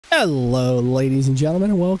Hello, ladies and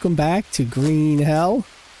gentlemen, and welcome back to Green Hell.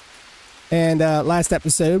 And last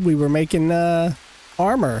episode, we were making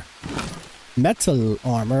armor. Metal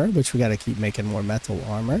armor, which we got to keep making more metal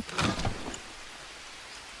armor.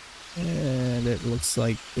 And it looks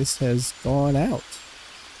like this has gone out.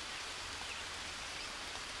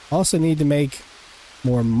 Also need to make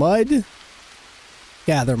more mud,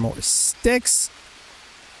 gather more sticks,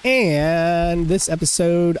 and this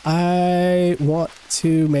episode I want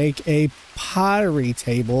to make a pottery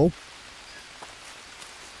table.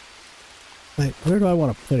 But where do I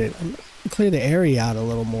want to put it? I'm going to clear the area out a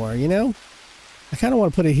little more, you know? I kind of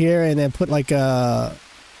want to put it here and then put like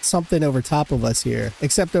something over top of us here,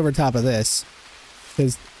 except over top of this.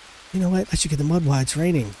 Because, you know what? I should get the mud while it's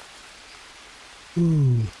raining.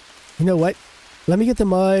 You know what? Let me get the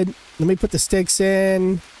mud. Let me put the sticks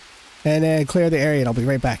in and then clear the area and I'll be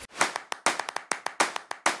right back.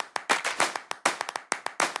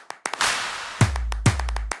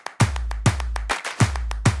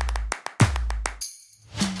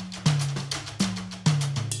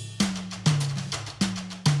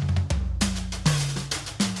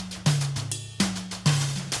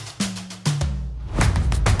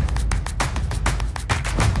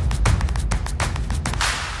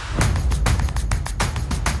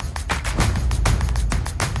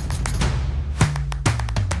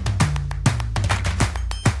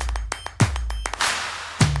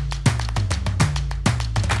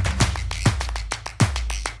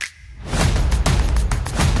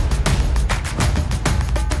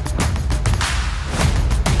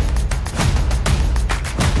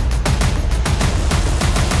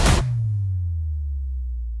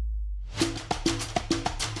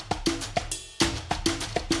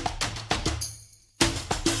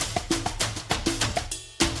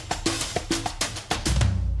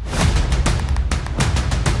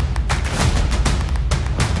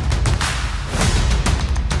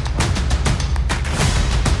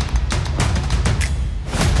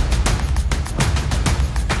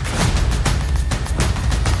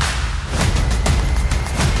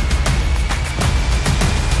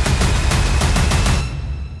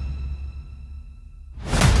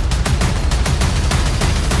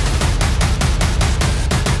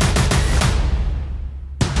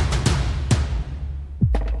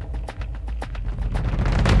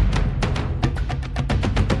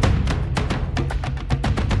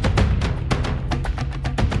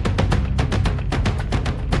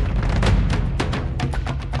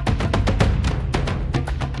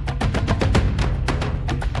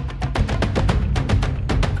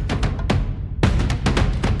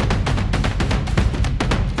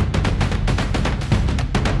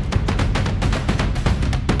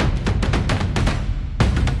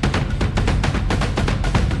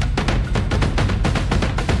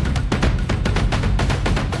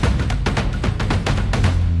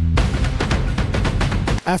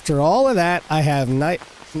 After all of that, I have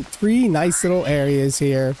three nice little areas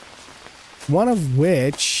here, one of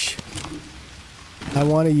which I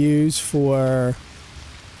want to use for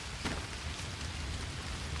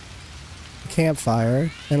a campfire.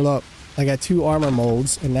 And look, I got 2 armor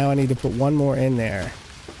molds, and now I need to put 1 more in there.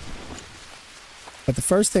 But the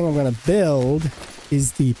first thing I'm going to build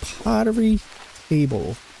is the pottery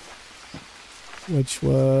table, which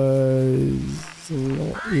was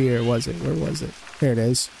here, was it? Where was it? There it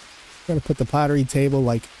is. I'm going to put the pottery table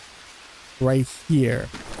like right here.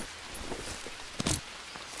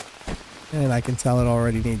 And I can tell it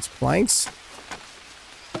already needs planks.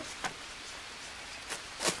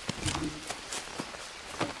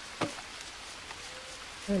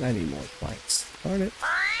 And I need more planks. Darn it.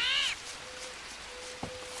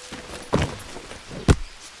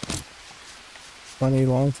 Plenty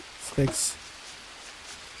long sticks.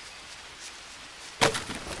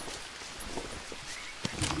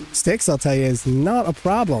 Sticks, I'll tell you, is not a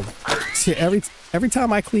problem. See, every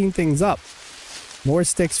time I clean things up, more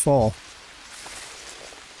sticks fall.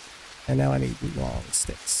 And now I need long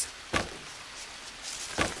sticks.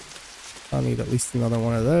 I'll need at least another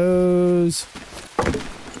one of those.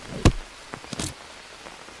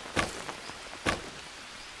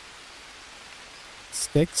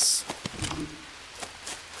 Sticks,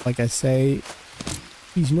 like I say,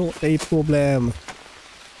 is not a problem.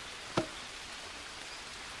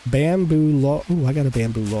 Bamboo log. Ooh, I got a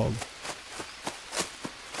bamboo log.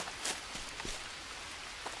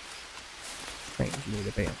 Strange, you need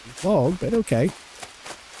a bamboo log, but okay.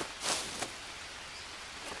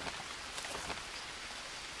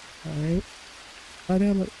 Alright. Oh,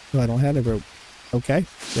 I don't have a rope. Okay,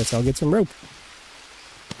 guess I'll get some rope.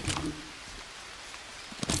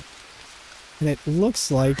 And it looks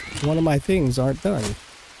like one of my things aren't done.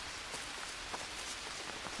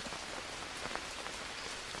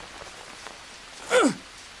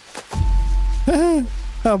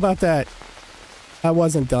 How about that? I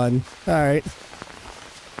wasn't done. Alright.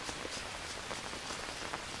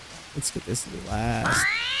 Let's get this last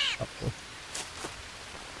couple.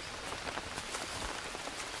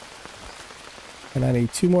 And I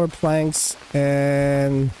need 2 more planks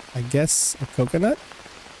and I guess a coconut.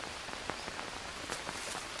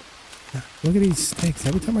 Look at these sticks.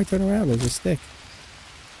 Every time I turn around, there's a stick.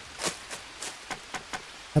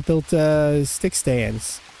 I built stick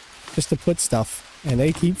stands just to put stuff, and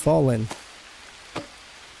they keep falling.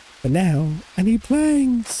 But now, I need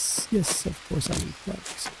planks. Yes, of course I need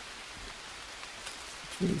planks.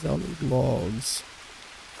 Which means I'll need logs.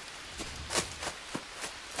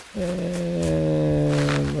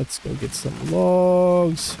 And let's go get some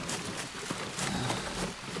logs.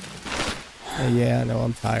 Yeah, I know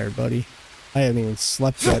I'm tired, buddy. I haven't even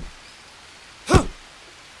slept yet.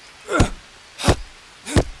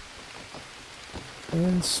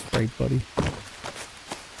 That's right, buddy.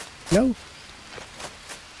 No.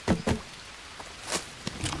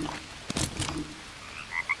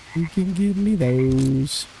 You can give me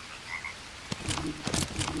those.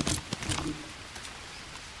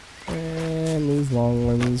 And these long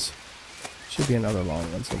ones. Should be another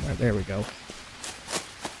long one somewhere. There we go.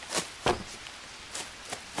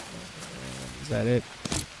 Is that it?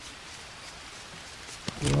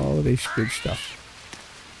 All of this good stuff.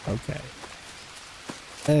 Okay.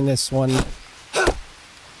 And this one.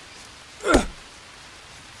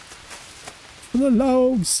 For the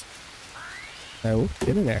logs. No,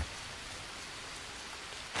 get in there.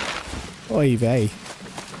 Oy vey.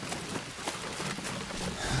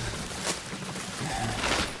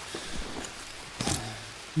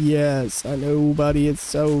 Yes, I know, buddy. It's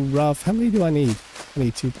so rough. How many do I need? I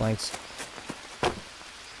need 2 planks.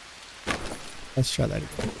 Let's try that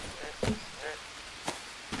again.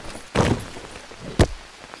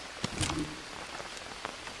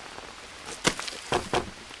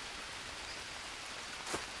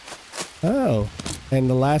 Oh, and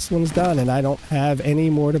the last one's done, and I don't have any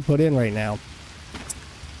more to put in right now.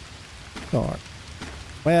 Darn.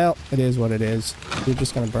 Well, it is what it is. You're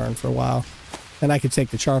just going to burn for a while. And I could take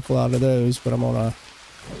the charcoal out of those, but I'm gonna...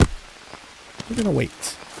 We're gonna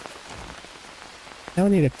wait. Now I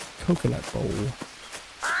need a coconut bowl.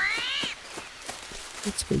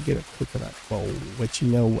 Let's go get a coconut bowl, which,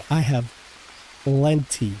 you know, I have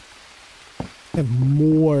plenty. I have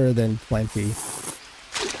more than plenty.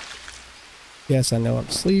 Yes, I know I'm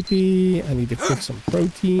sleepy. I need to cook some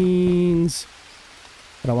proteins.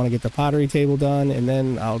 But I want to get the pottery table done, and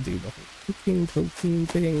then I'll do the whole cooking protein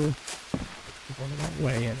thing. Going the wrong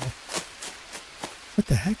way, and what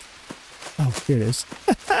the heck? Oh, here it is.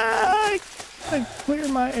 I cleared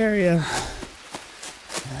my area.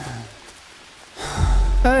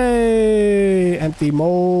 Hey, empty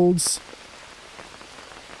molds.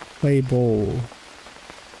 Clay bowl.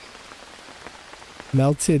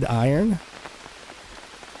 Melted iron.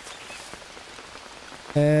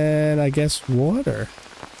 And I guess water.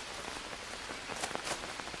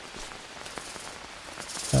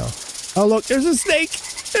 Oh. Oh, look, there's a snake.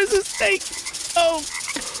 There's a snake. Oh.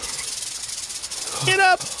 Get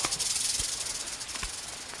up.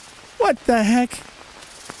 What the heck?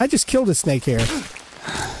 I just killed a snake here.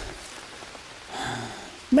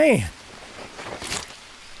 Man.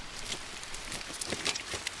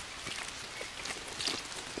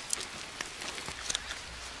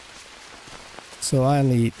 So I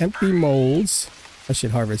need empty molds. I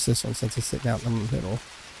should harvest this one since it's sitting out in the middle.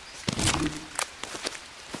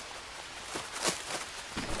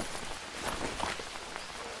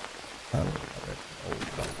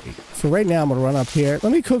 So right now I'm gonna run up here.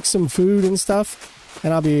 Let me cook some food and stuff,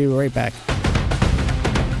 and I'll be right back.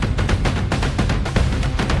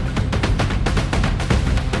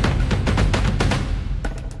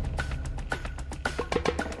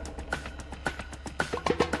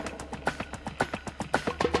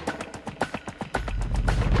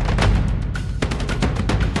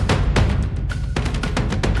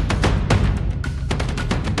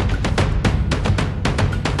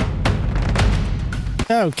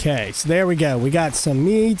 Okay, so there we go. We got some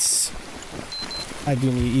meats. I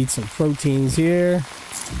do need to eat some proteins here.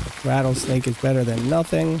 Rattlesnake is better than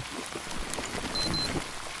nothing.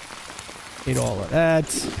 Eat all of that.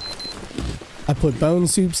 I put bone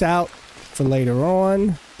soups out for later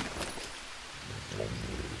on.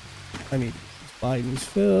 I need Biden's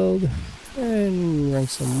filled. And drink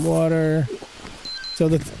some water. So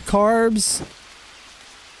the carbs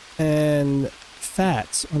and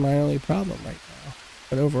fats are my only problem right now.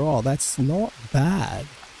 But overall, that's not bad.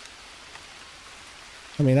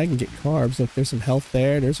 I mean, I can get carbs. Look, there's some health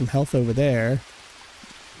there. There's some health over there.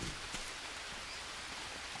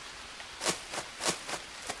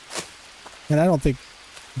 And I don't think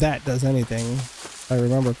that does anything, if I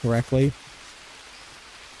remember correctly.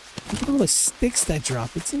 Look at all the sticks that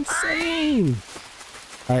drop. It's insane.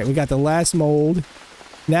 All right, we got the last mold.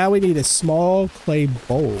 Now we need a small clay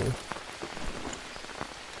bowl.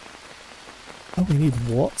 Oh, we need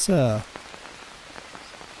water.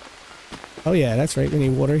 Oh yeah, that's right. We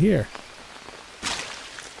need water here.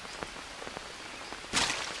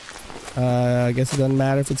 I guess it doesn't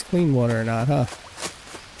matter if it's clean water or not, huh?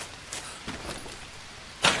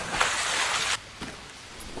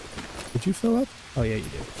 Did you fill up? Oh yeah, you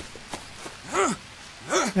did.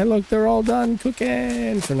 And look, they're all done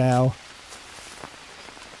cooking for now.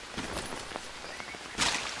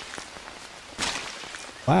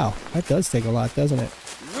 Wow, that does take a lot, doesn't it?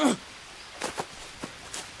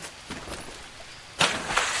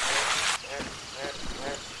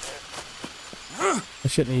 I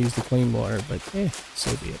shouldn't have used the clean water, but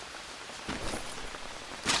so be it.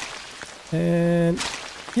 And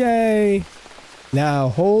yay! Now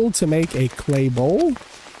hold to make a clay bowl.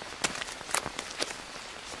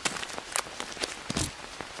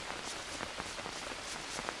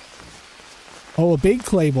 Oh, a big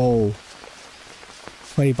clay bowl.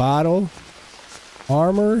 Clay bottle.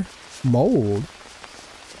 Armor. Mold.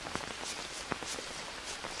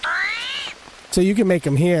 So you can make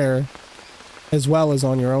them here as well as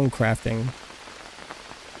on your own crafting.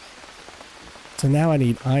 So now I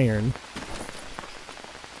need iron.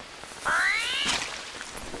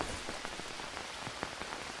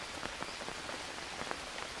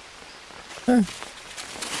 Huh.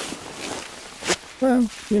 Well,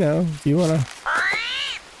 you know, if you wanna...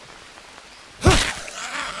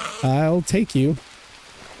 I'll take you.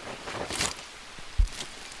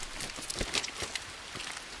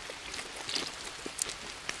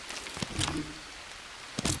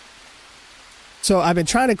 So I've been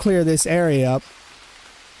trying to clear this area up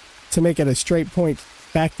to make it a straight point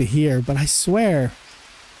back to here, but I swear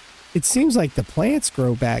it seems like the plants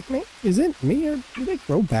grow back. Is it me or do they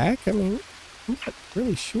grow back? I mean, I'm not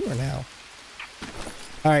really sure now.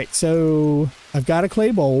 All right, so I've got a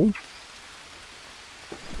clay bowl.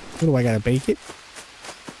 What do I gotta bake it?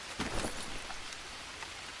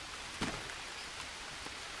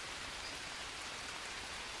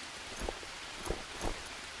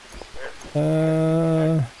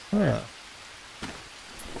 Huh.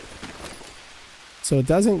 So it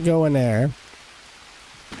doesn't go in there.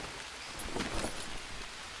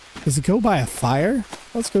 Does it go by a fire?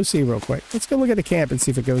 Let's go see real quick. Let's go look at the camp and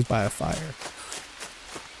see if it goes by a fire.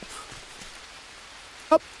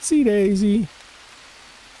 Upsy daisy.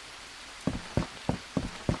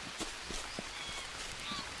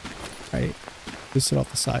 Right. Just sit off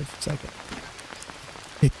the side for a second.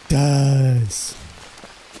 It does.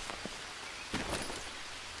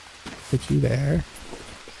 Put you there.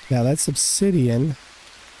 Now that's obsidian.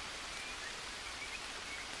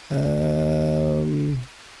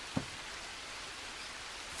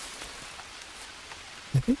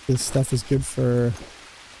 I think this stuff is good for...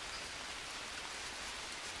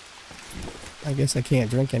 I guess I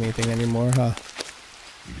can't drink anything anymore, huh?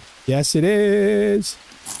 Yes, it is!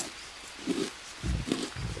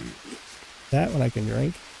 That one I can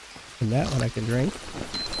drink. And that one I can drink.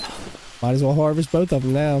 Might as well harvest both of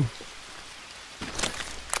them now.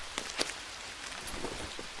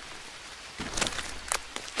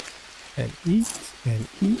 And eat, and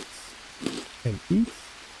eat, and eat,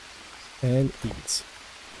 and eat.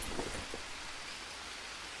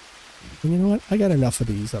 And you know what? I got enough of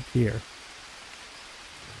these up here.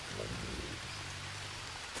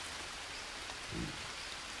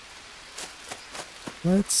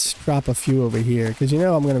 Let's drop a few over here, because you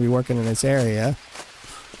know I'm going to be working in this area.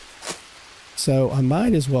 So I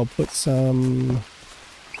might as well put some,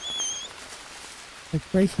 like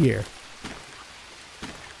right here.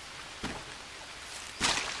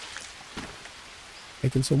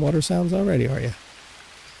 Making some water sounds already, are you?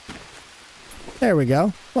 There we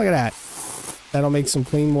go. Look at that. That'll make some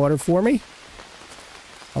clean water for me.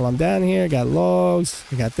 While I'm down here, I got logs.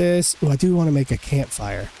 I got this. Oh, I do want to make a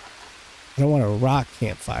campfire. I don't want a rock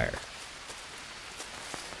campfire.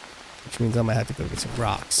 Which means I'm going to have to go get some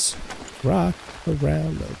rocks. Rock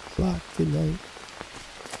around the block tonight.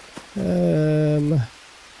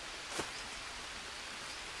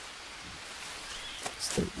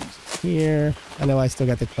 Still use it here. I know I still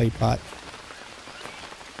got the clay pot.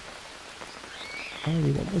 Oh,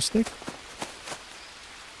 need one more stick.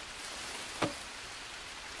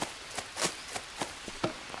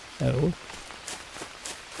 Oh.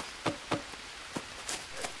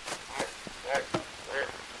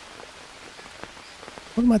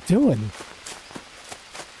 What am I doing?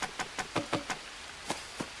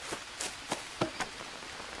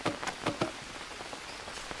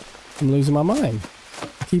 I'm losing my mind.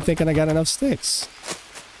 I keep thinking I got enough sticks.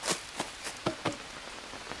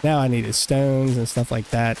 Now I needed stones and stuff like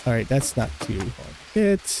that. All right, that's not too hard to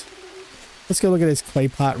get. Let's go look at this clay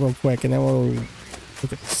pot real quick, and then we'll look at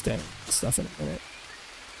the stone stuff in a minute.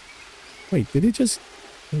 Wait, did it just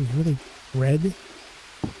go really red?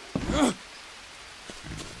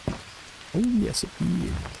 Oh, yes, it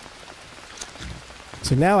did.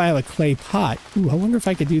 So now I have a clay pot. Ooh, I wonder if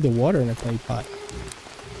I could do the water in a clay pot.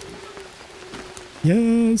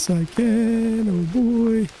 Yes, I can. Oh,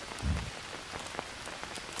 boy.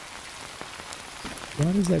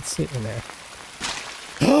 Why does that sit in there?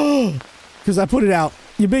 Oh! Because I put it out.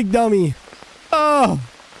 You big dummy. Oh!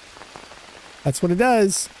 That's what it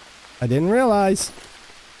does. I didn't realize.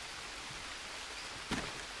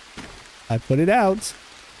 I put it out.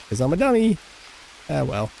 Because I'm a dummy. Ah,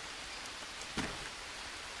 well.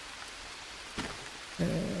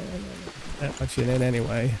 That much in it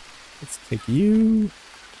anyway. Let's take you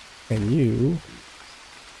and you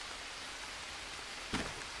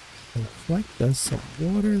and collect us some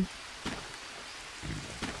water.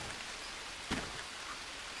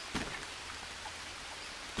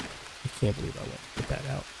 I can't believe I won't put that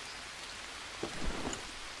out.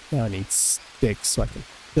 Now I need sticks so I can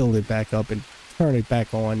build it back up and turn it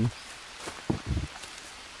back on.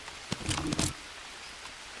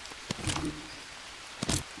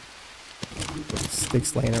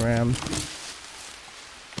 Sticks laying around.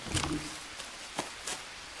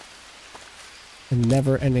 A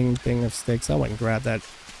never-ending thing of sticks. I went and grabbed that,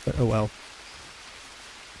 but oh well.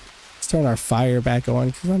 Let's turn our fire back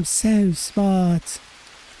on because I'm so smart.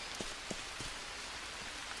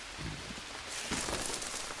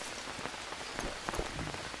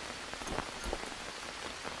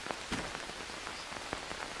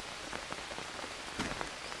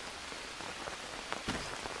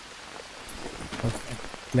 Okay,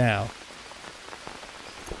 now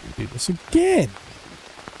do this again.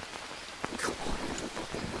 Come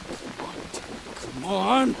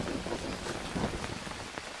on.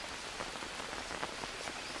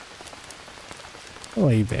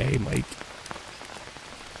 Oy vey, Mike.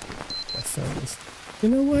 My phone is... You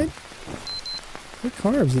know what? The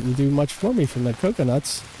carbs didn't do much for me from the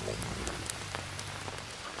coconuts.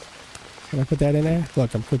 Can I put that in there?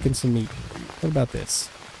 Look, I'm cooking some meat. What about this?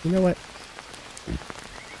 You know what?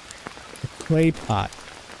 A clay pot.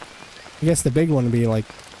 I guess the big one would be like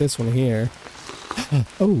this one here.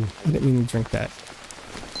 Oh, I didn't mean to drink that.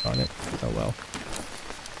 On it. Oh well.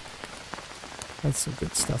 That's some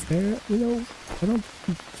good stuff there. You know, I don't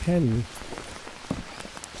think you can.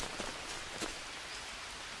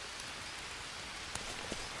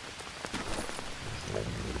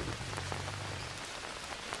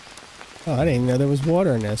 Oh, I didn't even know there was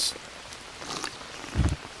water in this.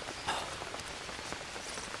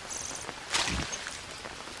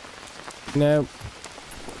 No.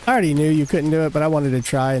 I already knew you couldn't do it, but I wanted to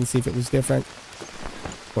try and see if it was different.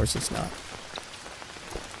 Of course it's not.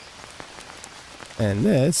 And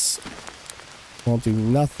this won't do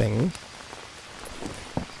nothing.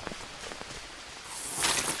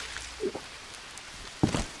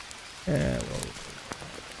 And we'll...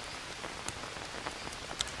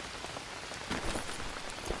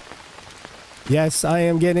 Yes, I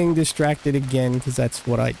am getting distracted again because that's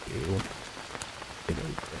what I do. Get over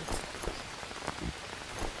it.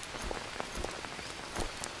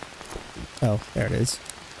 Oh, there it is.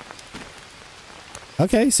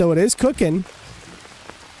 Okay, so it is cooking.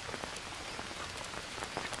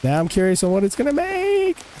 Now I'm curious on what it's gonna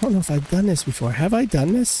make. I don't know if I've done this before. Have I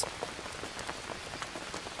done this?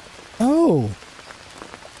 Oh.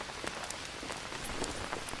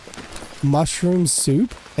 Mushroom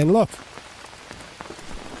soup. And look.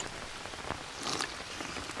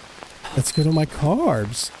 Let's go to my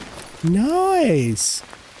carbs. Nice.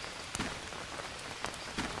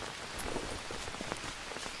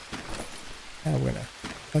 Now we're gonna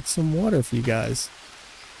cut some water for you guys.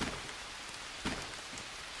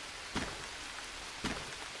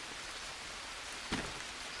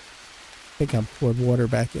 I think I poured water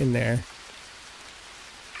back in there.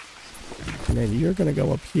 And then you're gonna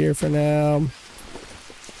go up here for now.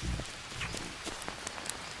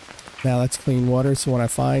 Now let's clean water so when I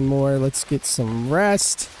find more, let's get some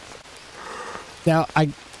rest. Now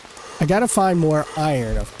I gotta find more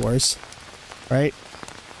iron, of course, right?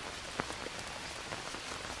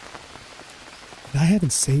 I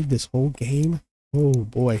haven't saved this whole game. Oh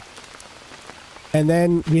boy. And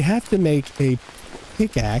then we have to make a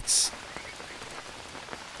pickaxe.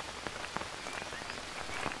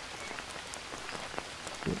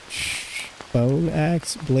 Bone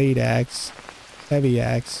axe, blade axe, heavy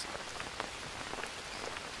axe.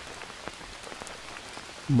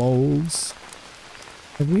 molds.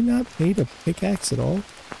 Have we not made a pickaxe at all?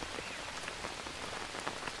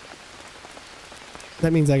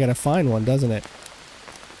 That means I gotta find one, doesn't it?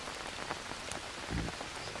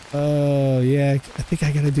 Oh, yeah. I think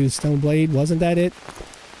I gotta do stone blade. Wasn't that it?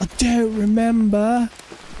 I don't remember.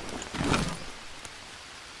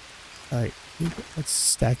 Alright. Let's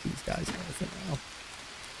stack these guys for now.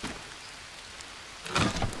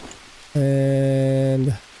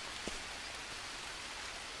 And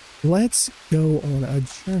let's go on a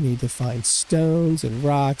journey to find stones and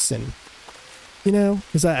rocks and, you know,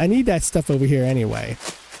 because I need that stuff over here anyway.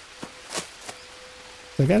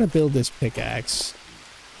 So I gotta build this pickaxe.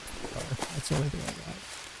 Oh, that's the only thing I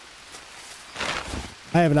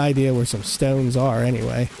got. I have an idea where some stones are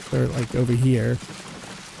anyway. They're like over here.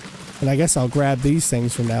 And I guess I'll grab these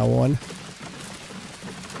things from now on.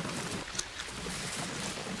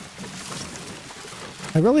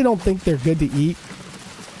 I really don't think they're good to eat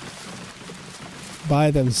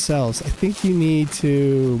by themselves. I think you need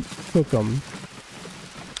to cook them.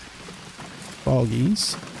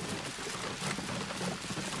 Froggies.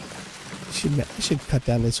 I should cut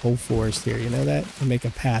down this whole forest here, you know that? And make a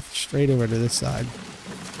path straight over to this side.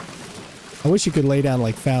 I wish you could lay down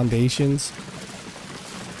like foundations.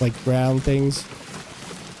 Like ground things.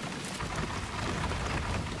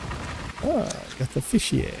 Oh, got the fish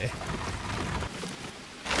here.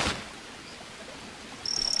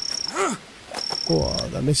 Oh,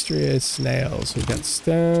 the mysterious snails. We've got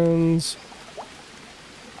stones.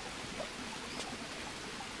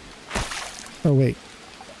 Oh, wait.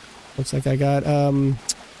 Looks like I got,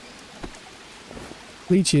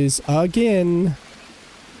 leeches again.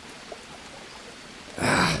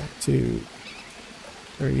 2,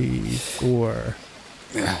 3, 4.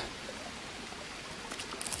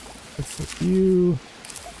 Let's look you.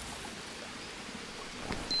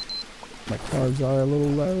 My carbs are a little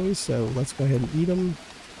low, so let's go ahead and eat them.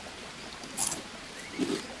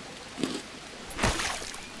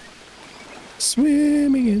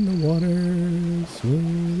 Swimming in the water,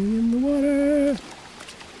 swimming in the water.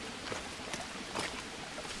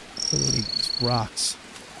 So we need these rocks.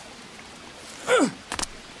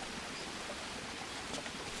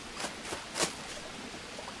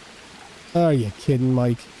 Are you kidding,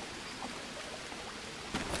 Mike?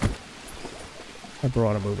 I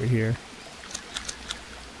brought him over here.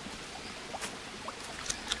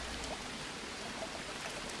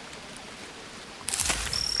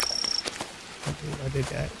 I did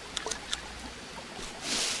that.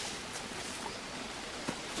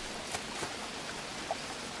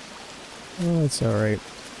 Oh, it's alright.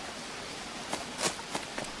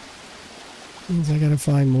 Means I gotta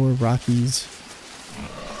find more Rockies.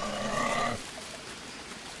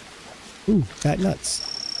 Ooh, fat nuts.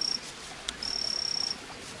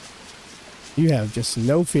 You have just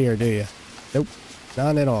no fear, do you? Nope,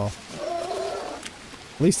 none at all.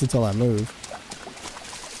 At least until I move.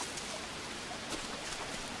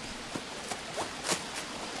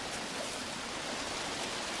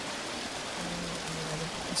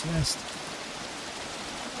 Nest.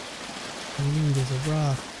 All I need is a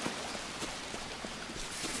rock.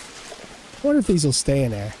 I wonder if these will stay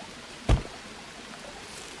in there.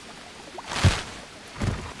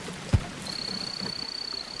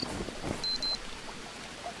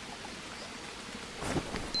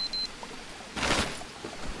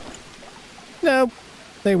 Nope,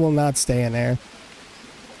 they will not stay in there.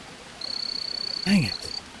 Dang it.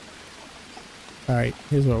 Alright,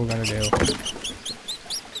 here's what we're gonna do.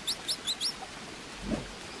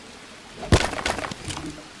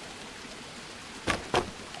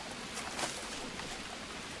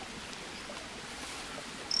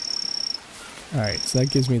 Alright, so that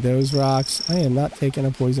gives me those rocks. I am not taking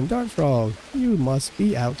a poison dart frog. You must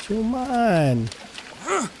be out your mind.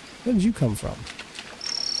 Where did you come from?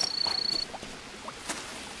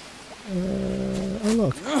 Oh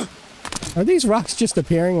look. Are these rocks just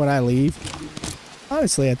appearing when I leave?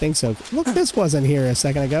 Honestly, I think so. Look, this wasn't here a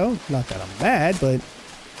second ago. Not that I'm mad, but...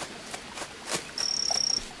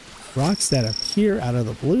 rocks that appear out of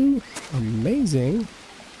the blue? Amazing.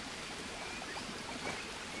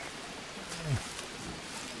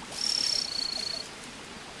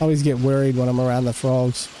 I always get worried when I'm around the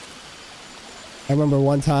frogs. I remember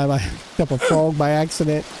one time I picked up a frog by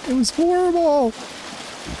accident. It was horrible.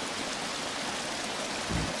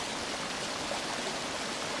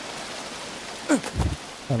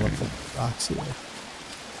 I love the rocks here.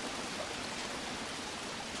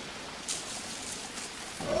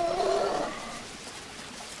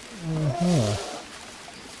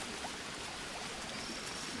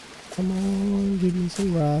 Come on, give me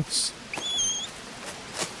some rocks.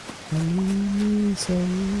 I need And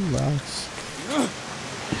some rocks.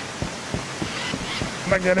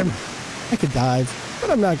 If I get him, I could dive, but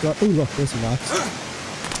I'm not going. Oh, look, there's some rocks.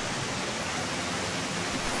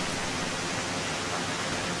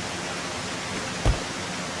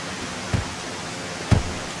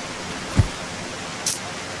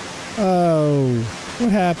 Oh,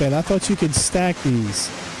 what happened? I thought you could stack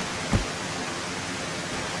these.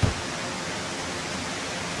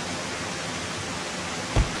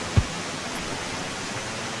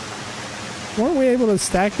 Weren't we able to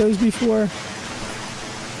stack those before?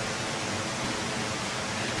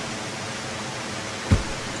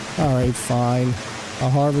 Alright, fine.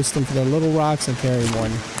 I'll harvest them for the little rocks and carry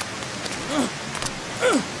one.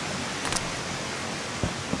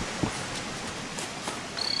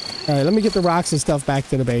 Alright, let me get the rocks and stuff back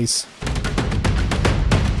to the base.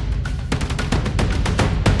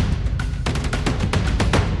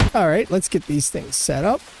 Alright, let's get these things set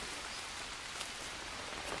up.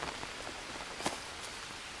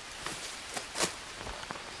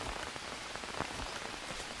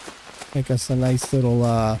 Make us a nice little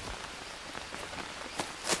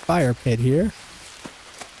fire pit here.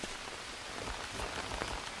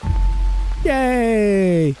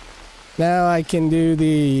 Yay! Now I can do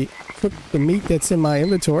cook the meat that's in my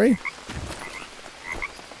inventory.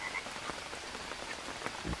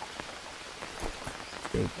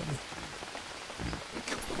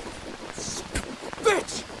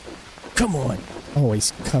 Bitch! Come on!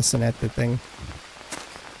 Always cussing at the thing.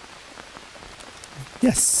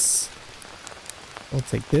 Yes! We'll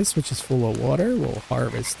take this, which is full of water. We'll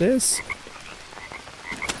harvest this.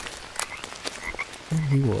 And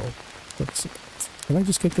we will cook some. Can I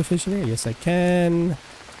just cook the fish in there? Yes, I can.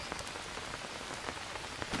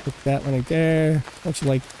 Cook that one right there. Don't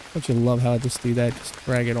you love how I just do that? Just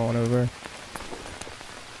drag it on over.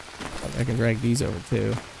 I can drag these over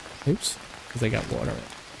too. Oops, because they got water in it.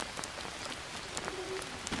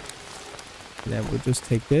 And then we'll just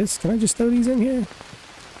take this. Can I just throw these in here?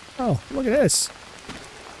 Oh, look at this.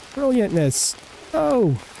 Brilliantness.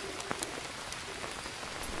 Oh.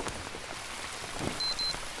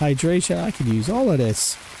 Hydration. I could use all of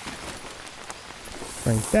this.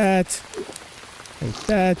 Drink that. Drink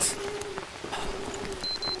that.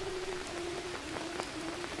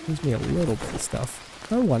 Gives me a little bit of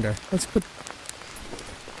stuff. I wonder. Let's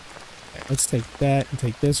take that and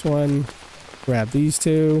take this one. Grab these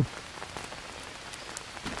two.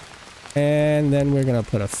 And then we're going to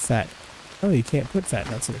put a fat. Oh, you can't put fat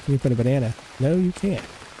nuts in it. Can you put a banana? No, you can't.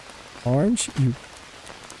 Orange? You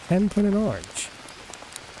can put an orange.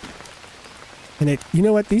 And you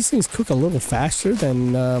know what? These things cook a little faster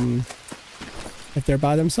than if they're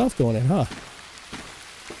by themselves doing it, huh?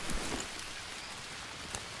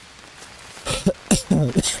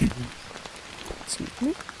 Excuse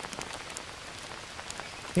me.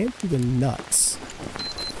 Can't do the nuts.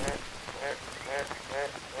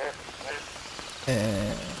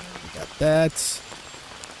 And got that.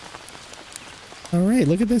 Alright,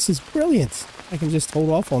 look at this. It's brilliant. I can just hold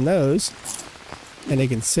off on those. And they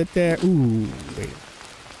can sit there. Ooh, wait.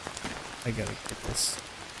 I gotta get this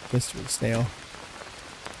mystery snail.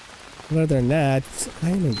 But other than that,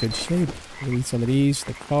 I am in good shape. I'm gonna eat some of these,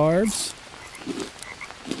 the carbs.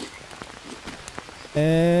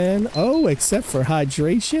 And, oh, except for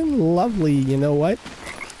hydration. Lovely, you know what?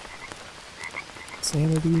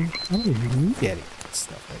 Sanity. I don't even need any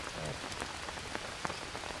stuff like that.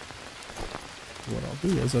 What I'll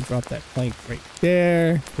do is I'll drop that plank right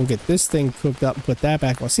there. We'll get this thing cooked up and put that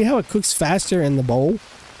back on. See how it cooks faster in the bowl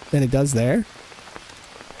than it does there?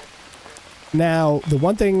 Now, the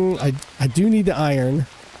one thing I do need the iron.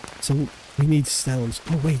 So we need stones.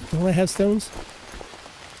 Oh, wait. Don't I have stones?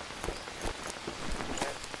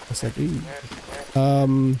 Yes, I do.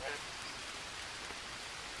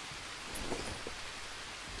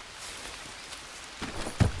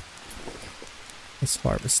 Let's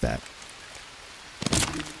harvest that.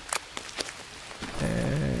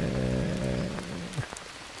 And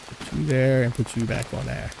put you there and put you back on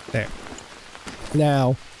there. There.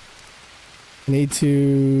 Now, I need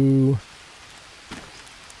to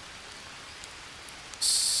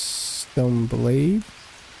stone blade.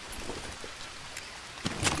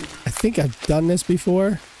 I think I've done this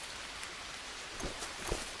before.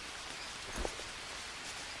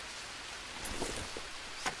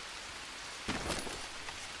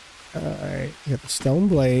 Alright, we got the stone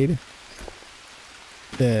blade.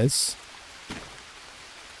 This.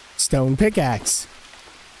 Stone pickaxe.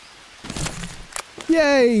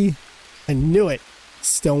 Yay! I knew it.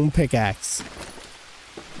 Stone pickaxe.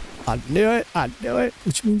 I knew it. I knew it.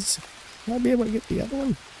 Which means, will I be able to get the other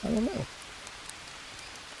one? I don't know.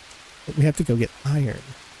 But we have to go get iron.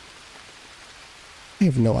 I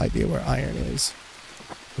have no idea where iron is.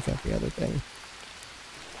 Look at the other thing.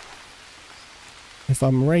 If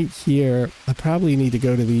I'm right here, I probably need to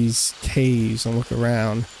go to these caves and look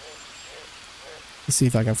around. Let's see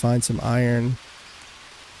if I can find some iron.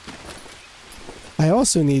 I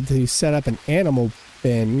also need to set up an animal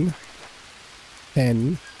pen.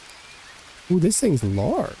 Ooh, this thing's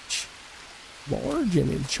large. Large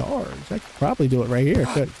and in charge. I could probably do it right here.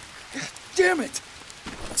 Good. Damn it!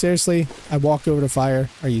 Seriously? I walked over the fire.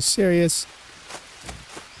 Are you serious?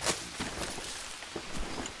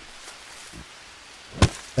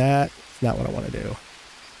 That's not what I want to do.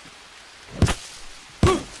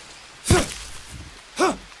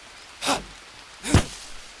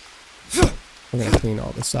 We're going to clean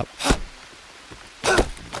all this up.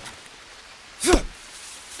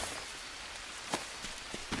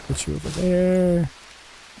 Put you over there.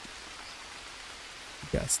 You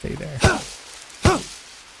gotta stay there.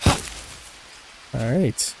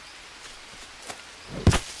 Alright.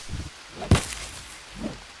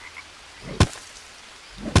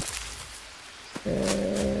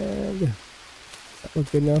 And that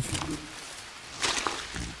look good enough.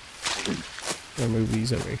 We'll move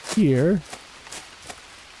these over here.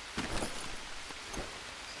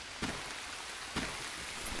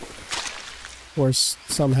 Of course,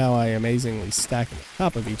 somehow I amazingly stack them on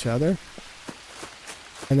top of each other.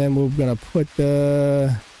 And then we're gonna put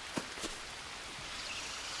the...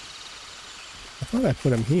 I thought I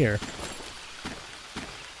put them here.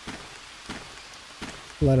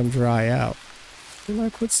 Let them dry out. Didn't I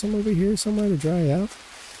put some over here somewhere to dry out?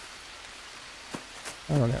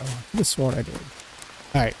 I don't know. I could have sworn I did.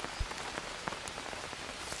 Alright.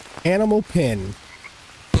 Animal pin.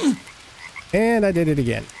 And I did it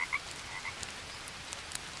again.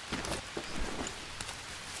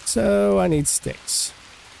 So I need sticks.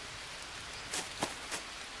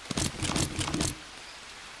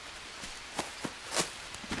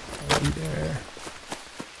 Right there.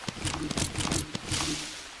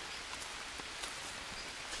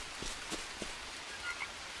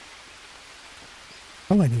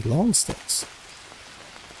 Oh, I need long sticks.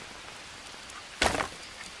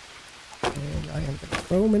 And I am going to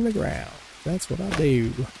throw them in the ground. That's what I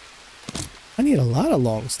do. I need a lot of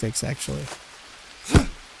long sticks, actually.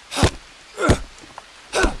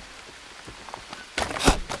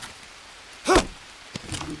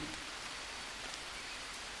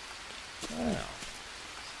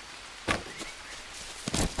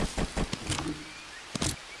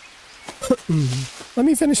 Let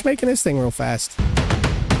me finish making this thing real fast.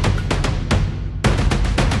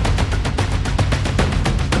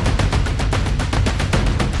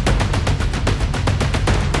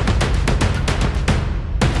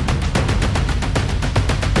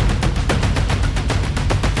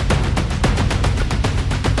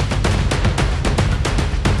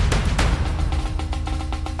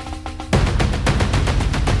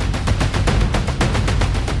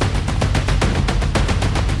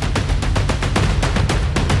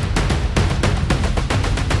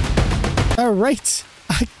 All right,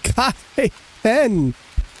 I got a pen.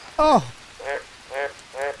 Oh.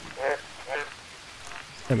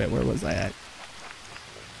 Wait a minute, where was I at?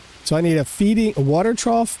 So I need a water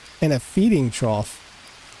trough and a feeding trough.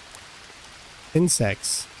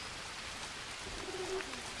 Insects.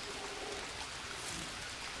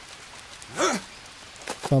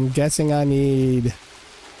 So I'm guessing I need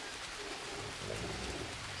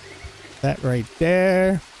that right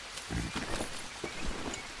there.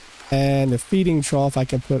 And the feeding trough I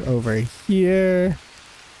can put over here.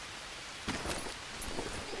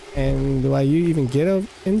 And do I even get an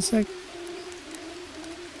insect?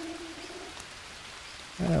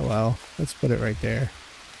 Oh well, let's put it right there.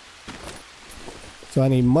 So I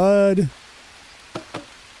need mud.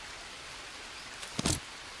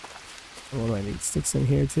 What do I need? Sticks in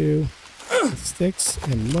here too. Sticks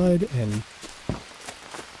and mud and...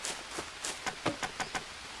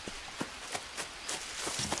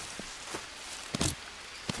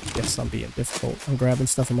 Yes, I'm being difficult. I'm grabbing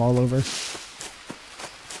stuff from all over.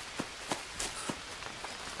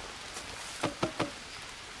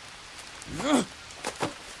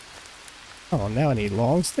 Oh, now I need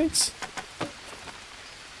long sticks?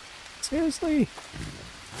 Seriously?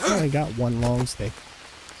 I only got one long stick.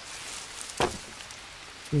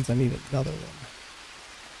 Which means I need another one.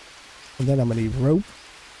 And then I'm gonna need rope.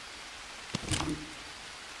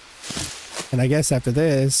 And I guess after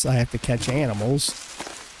this, I have to catch animals.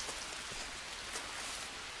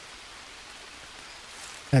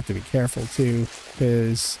 I have to be careful too,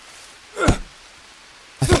 because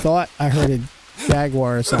I thought I heard a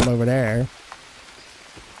jaguar or something over there.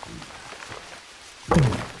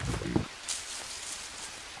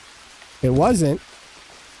 It wasn't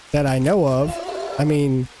that I know of. I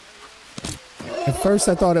mean, at first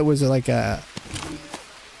I thought it was like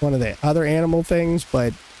one of the other animal things,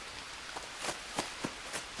 but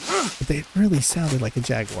they really sounded like a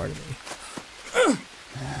jaguar to me.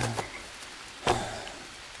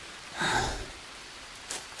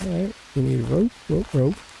 Alright, you need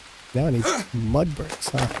rope. Now I need mud bricks,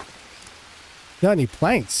 huh? Now I need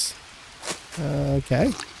planks.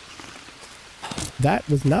 Okay. That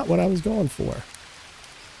was not what I was going for.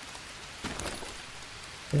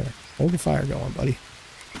 Here, hold the fire going, buddy.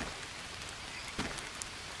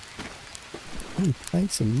 I need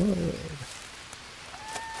planks and mud.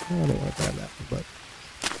 Oh, I don't want to grab that one, but...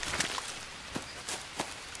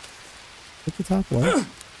 Hit the top one.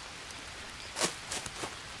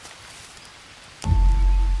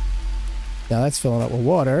 Now that's filling up with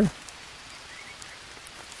water.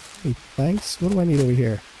 Need planks? What do I need over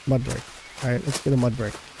here? Mud brick. Alright, let's get a mud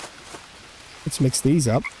brick. Let's mix these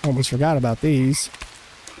up. Almost forgot about these.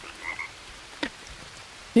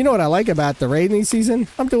 You know what I like about the raiding season?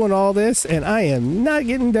 I'm doing all this and I am not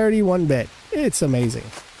getting dirty one bit. It's amazing.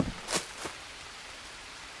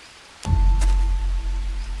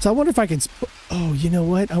 So I wonder if I can... Oh, you know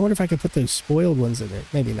what? I wonder if I could put those spoiled ones in there.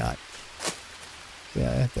 Maybe not. Yeah,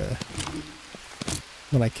 I have to...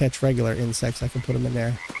 When I catch regular insects, I can put them in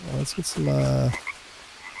there. Well, let's get some...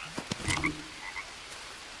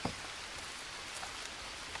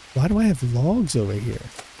 Why do I have logs over here?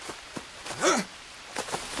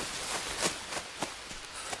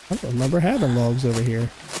 I don't remember having logs over here.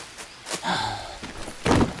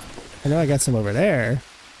 I know I got some over there.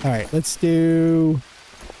 Alright, let's do...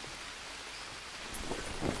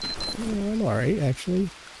 I'm alright, actually.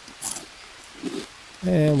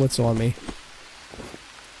 And what's on me?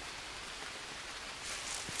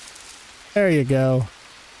 There you go.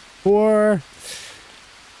 4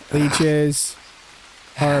 leeches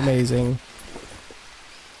are amazing.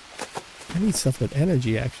 I need stuff with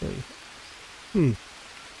energy, actually. Do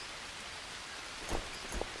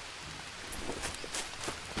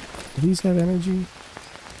these have energy?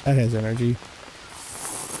 That has energy.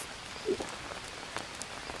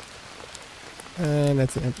 And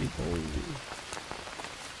that's an empty bowl.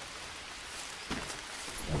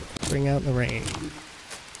 Bring out the rain.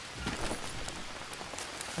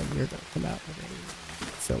 And you're gonna come out in the rain.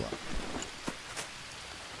 Fill up.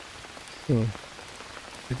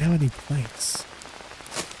 But now I need planks.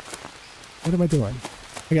 What am I doing?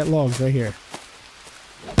 I got logs right here.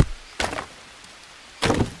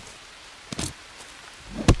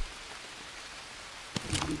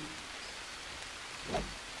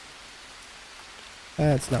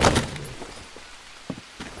 That's not what I'm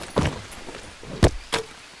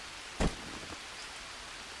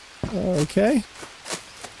doing. Okay.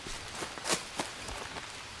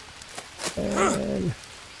 And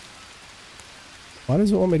why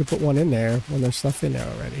does it want me to put one in there when there's stuff in there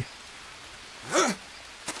already?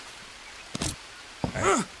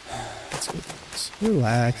 Alright. Let's go do this.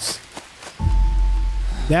 Relax.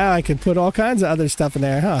 Now I can put all kinds of other stuff in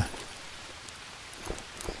there, huh?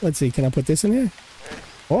 Let's see, can I put this in here?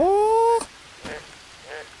 Oh!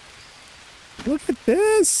 Look at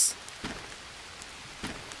this!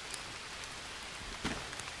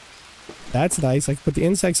 That's nice. I can put the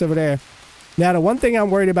insects over there. Now, the one thing I'm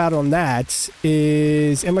worried about on that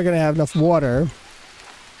is, am I going to have enough water?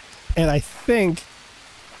 And I think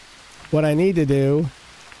what I need to do,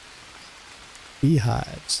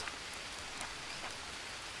 beehives.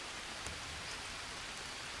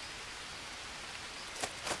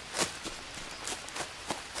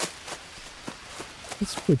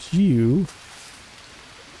 Let's put you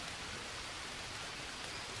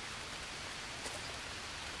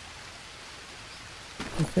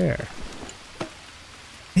right there.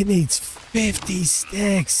 It needs 50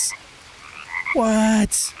 sticks.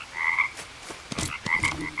 What?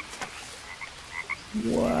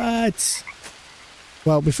 What?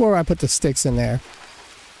 Well, before I put the sticks in there.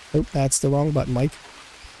 Oh, that's the wrong button, Mike.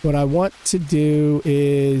 What I want to do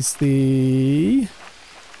is the...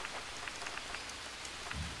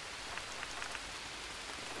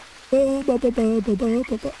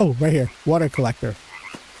 Oh, right here. Water collector.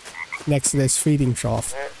 Next to this feeding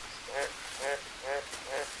trough.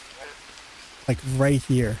 Like right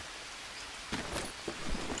here.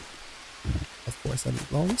 Of course, I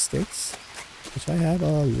need long sticks. Which I have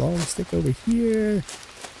a long stick over here.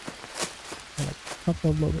 And a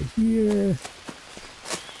couple of them over here.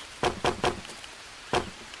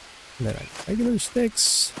 And then regular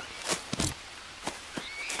sticks.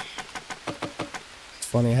 It's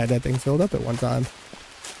funny, I had that thing filled up at one time.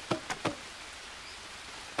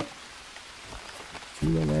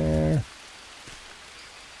 Two in there.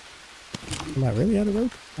 Am I really out of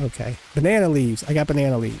rope? Okay. Banana leaves. I got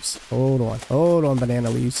banana leaves. Hold on. Hold on,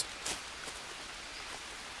 banana leaves.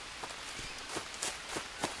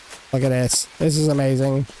 Look at this. This is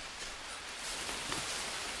amazing.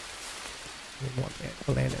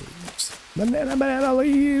 Banana leaves. Banana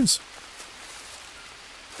leaves.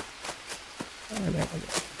 And then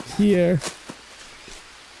here.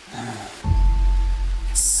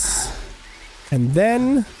 Yes. And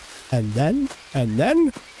then.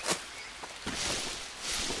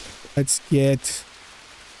 Let's get.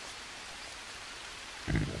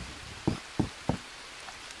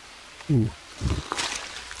 Ooh.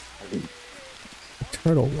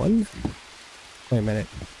 Turtle one. Wait a minute.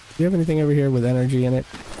 Do you have anything over here with energy in it?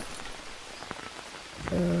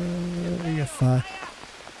 We got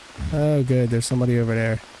 5. Oh, good. There's somebody over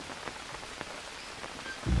there.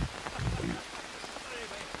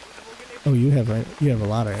 Oh, you have a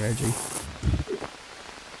lot of energy.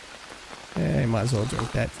 I might as well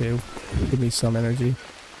drink that too. Give me some energy.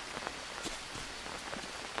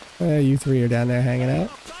 You three are down there hanging out.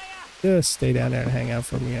 Just stay down there and hang out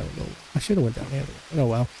for me. I should have went down there. Oh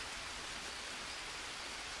well.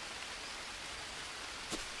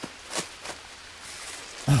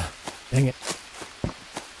 Ah, dang it.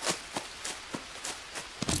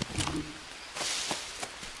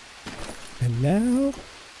 And now,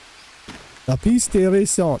 la piste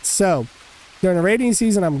resistante. So, during the rainy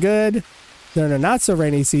season, I'm good. During the not so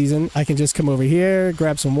rainy season, I can just come over here,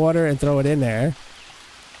 grab some water, and throw it in there.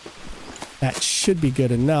 That should be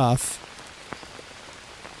good enough.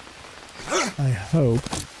 I hope.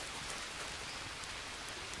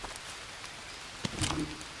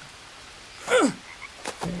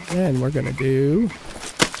 And then we're gonna do.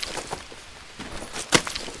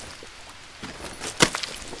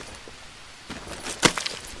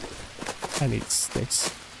 I need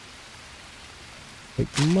sticks. Take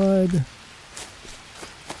mud.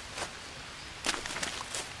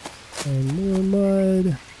 And more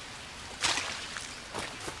mud.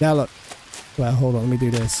 Now look. Well, hold on. Let me do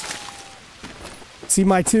this. See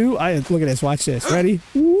my 2? Look at this. Watch this. Ready?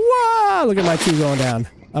 Wow! Look at my 2 going down.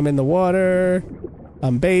 I'm in the water.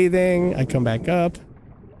 I'm bathing. I come back up.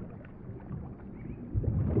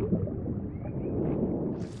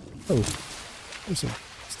 Oh. There's some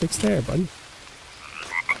sticks there, buddy.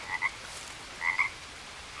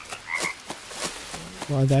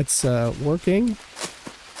 While that's working.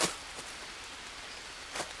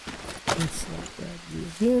 Let's grab you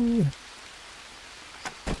again.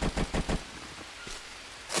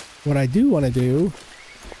 What I do want to do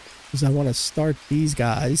is I want to start these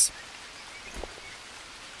guys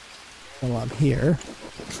while I'm here.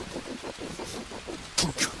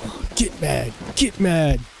 Get mad! Get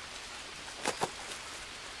mad!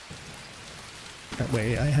 That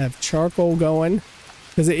way I have charcoal going.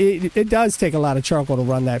 Because it does take a lot of charcoal to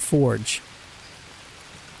run that forge.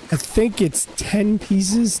 I think it's 10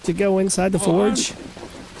 pieces to go inside the forge.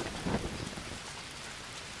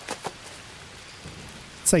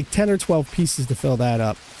 It's like 10 or 12 pieces to fill that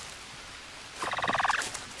up.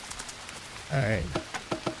 Alright.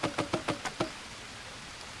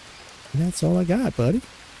 That's all I got, buddy.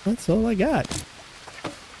 That's all I got.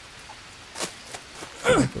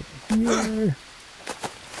 Back over here.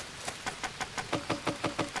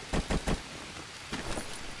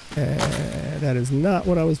 That is not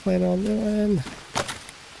what I was planning on doing.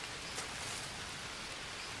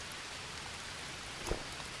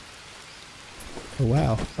 Oh,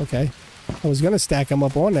 wow. Okay. I was going to stack them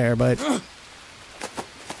up on there, but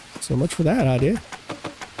so much for that idea.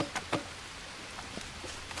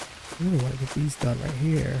 I really want to get these done right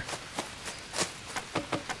here.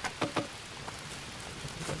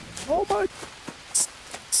 Oh, my.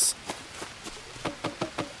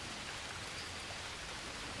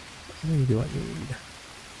 How many do I need?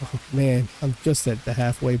 Oh, man. I'm just at the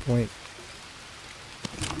halfway point.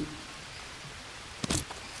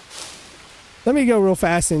 Let me go real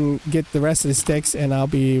fast and get the rest of the sticks, and I'll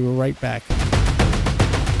be right back.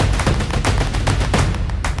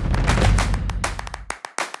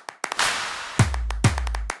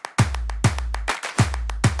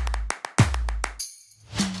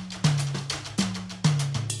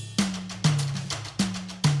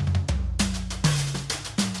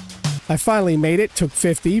 I finally made it. Took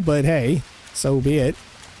 50, but hey, so be it.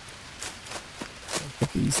 I'll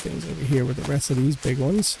put these things over here with the rest of these big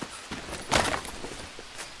ones.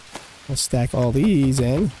 I'll stack all these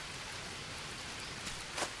in.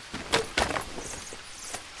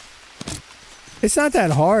 It's not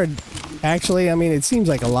that hard, actually. I mean, it seems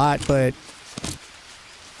like a lot, but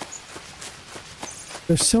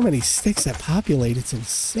there's so many sticks that populate. It's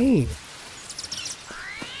insane.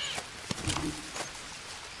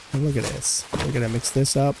 And look at this. We're gonna mix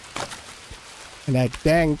this up. And that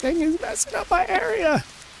dang thing is messing up my area.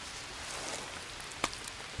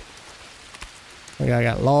 I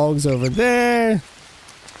got logs over there.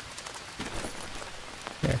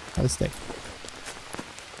 Here, have a stick.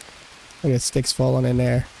 Look at sticks falling in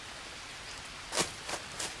there.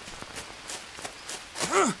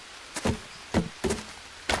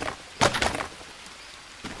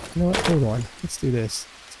 You know what? Hold on. Let's do this.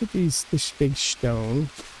 Let's get this big stone.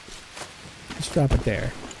 Let's drop it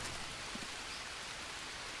there.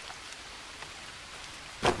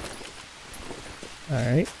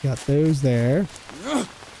 Alright, got those there.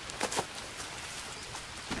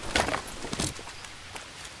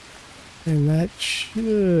 And that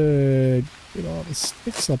should get all the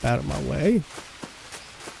sticks up out of my way.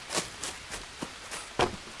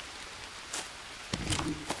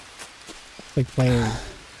 Like playing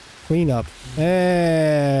cleanup.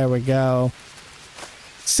 There we go.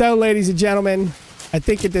 So, ladies and gentlemen, I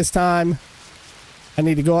think at this time I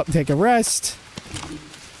need to go up and take a rest.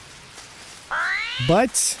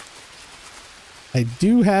 But I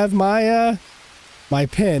do have my my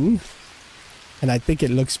pin, and I think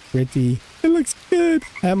it looks pretty. It looks good.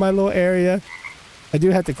 I have my little area. I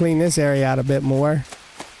do have to clean this area out a bit more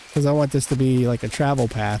because I want this to be like a travel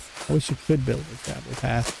path. I wish you could build a travel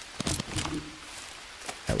path.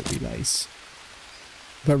 That would be nice.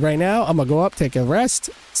 But right now, I'm gonna go up, take a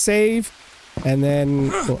rest, save, and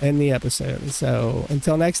then we'll end the episode. So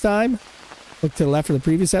until next time. Look to the left for the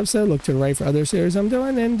previous episode. Look to the right for other series I'm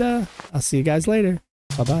doing. And I'll see you guys later.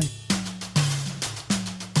 Bye-bye.